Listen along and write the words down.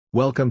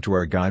Welcome to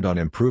our guide on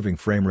improving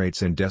frame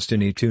rates in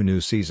Destiny 2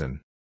 New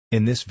Season.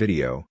 In this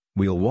video,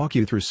 we'll walk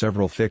you through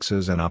several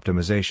fixes and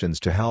optimizations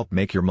to help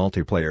make your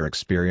multiplayer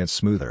experience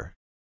smoother.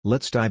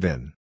 Let's dive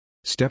in.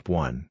 Step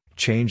 1.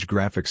 Change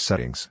graphics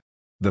settings.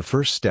 The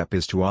first step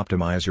is to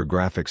optimize your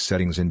graphics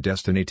settings in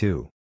Destiny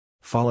 2.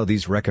 Follow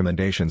these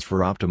recommendations for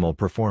optimal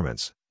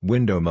performance.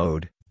 Window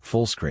mode,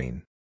 full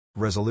screen.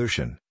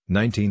 Resolution,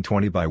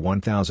 1920 by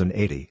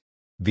 1080.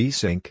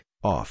 VSync,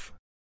 off.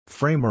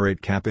 Frame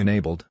rate cap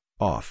enabled,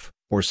 off,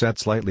 or set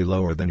slightly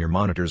lower than your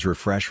monitor's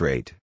refresh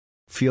rate.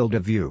 Field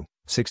of view,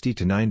 60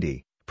 to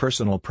 90,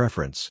 personal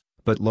preference,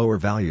 but lower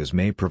values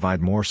may provide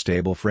more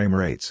stable frame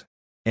rates.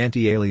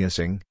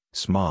 Anti-aliasing,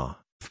 SMA,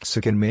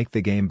 FXA can make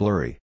the game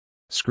blurry.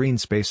 Screen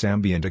space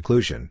ambient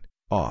occlusion,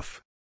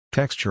 off.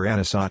 Texture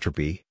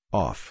anisotropy,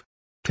 off.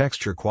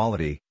 Texture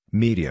quality,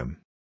 medium.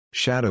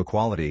 Shadow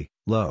quality,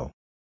 low.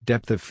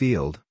 Depth of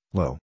field,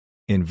 low.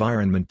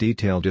 Environment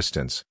detail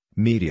distance,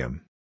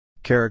 medium.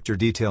 Character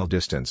detail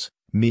distance,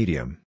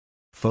 medium.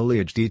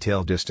 Foliage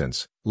detail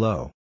distance,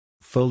 low.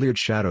 Foliage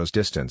shadows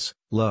distance,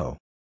 low.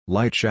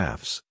 Light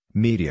shafts,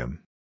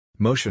 medium.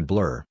 Motion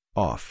blur,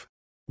 off.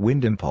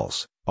 Wind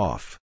impulse,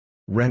 off.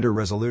 Render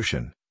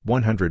resolution,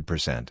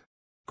 100%.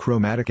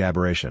 Chromatic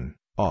aberration,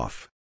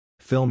 off.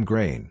 Film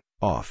grain,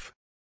 off.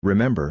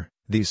 Remember,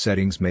 these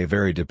settings may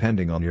vary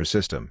depending on your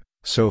system,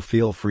 so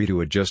feel free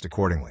to adjust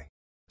accordingly.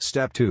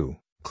 Step 2.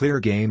 Clear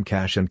game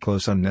cache and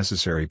close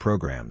unnecessary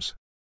programs.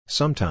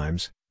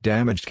 Sometimes,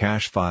 damaged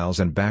cache files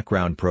and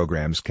background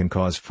programs can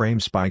cause frame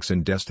spikes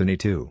in Destiny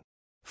 2.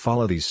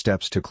 Follow these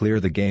steps to clear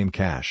the game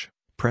cache.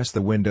 Press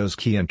the Windows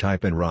key and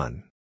type in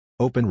Run.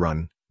 Open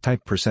Run,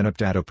 type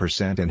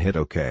 %updata% and hit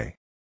OK.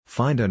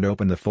 Find and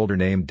open the folder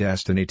named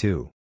Destiny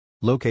 2.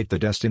 Locate the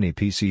Destiny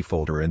PC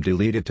folder and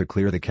delete it to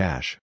clear the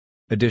cache.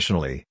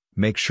 Additionally,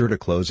 make sure to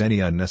close any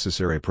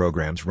unnecessary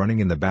programs running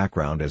in the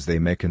background as they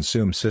may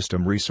consume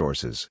system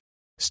resources.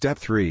 Step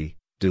 3.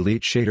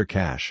 Delete shader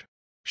cache.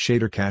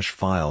 Shader cache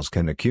files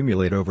can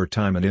accumulate over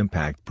time and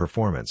impact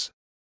performance.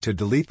 To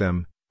delete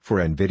them, for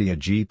NVIDIA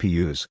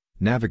GPUs,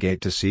 navigate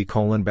to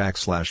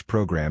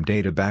c:/program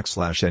data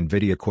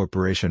 /NVIDIA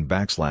Corporation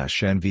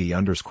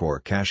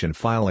 /NV_cache in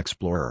File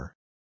Explorer.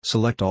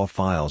 Select all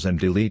files and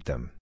delete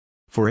them.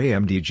 For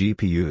AMD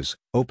GPUs,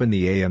 open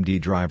the AMD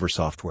driver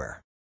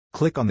software.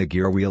 Click on the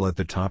gear wheel at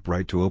the top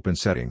right to open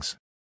settings.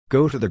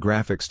 Go to the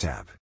Graphics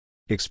tab.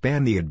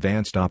 Expand the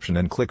Advanced option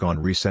and click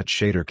on Reset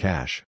Shader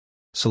Cache.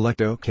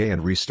 Select OK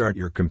and restart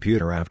your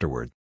computer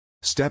afterward.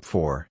 Step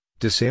 4.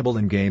 Disable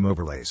in-game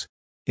overlays.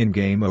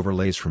 In-game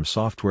overlays from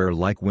software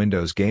like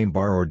Windows Game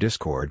Bar or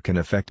Discord can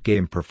affect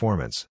game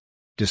performance.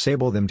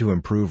 Disable them to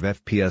improve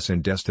FPS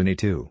in Destiny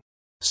 2.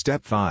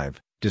 Step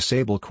 5.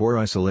 Disable core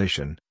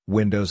isolation,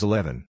 Windows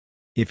 11.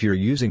 If you're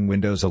using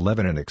Windows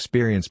 11 and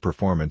experience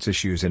performance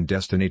issues in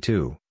Destiny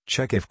 2,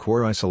 check if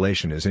core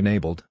isolation is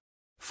enabled.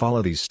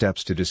 Follow these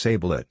steps to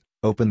disable it.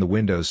 Open the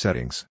Windows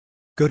settings.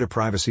 Go to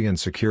Privacy and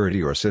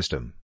Security or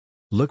System.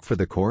 Look for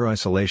the Core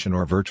Isolation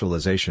or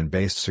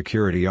Virtualization-based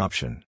security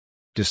option.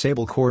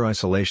 Disable core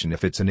isolation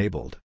if it's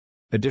enabled.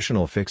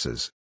 Additional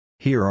fixes.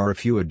 Here are a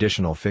few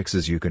additional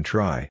fixes you can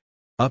try.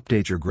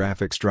 Update your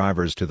graphics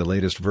drivers to the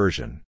latest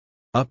version.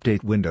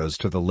 Update Windows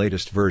to the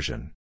latest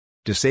version.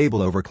 Disable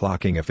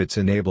overclocking if it's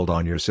enabled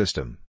on your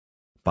system.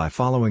 By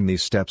following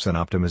these steps and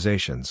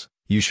optimizations,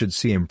 you should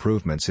see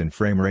improvements in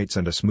frame rates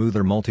and a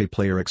smoother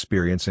multiplayer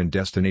experience in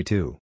Destiny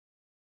 2.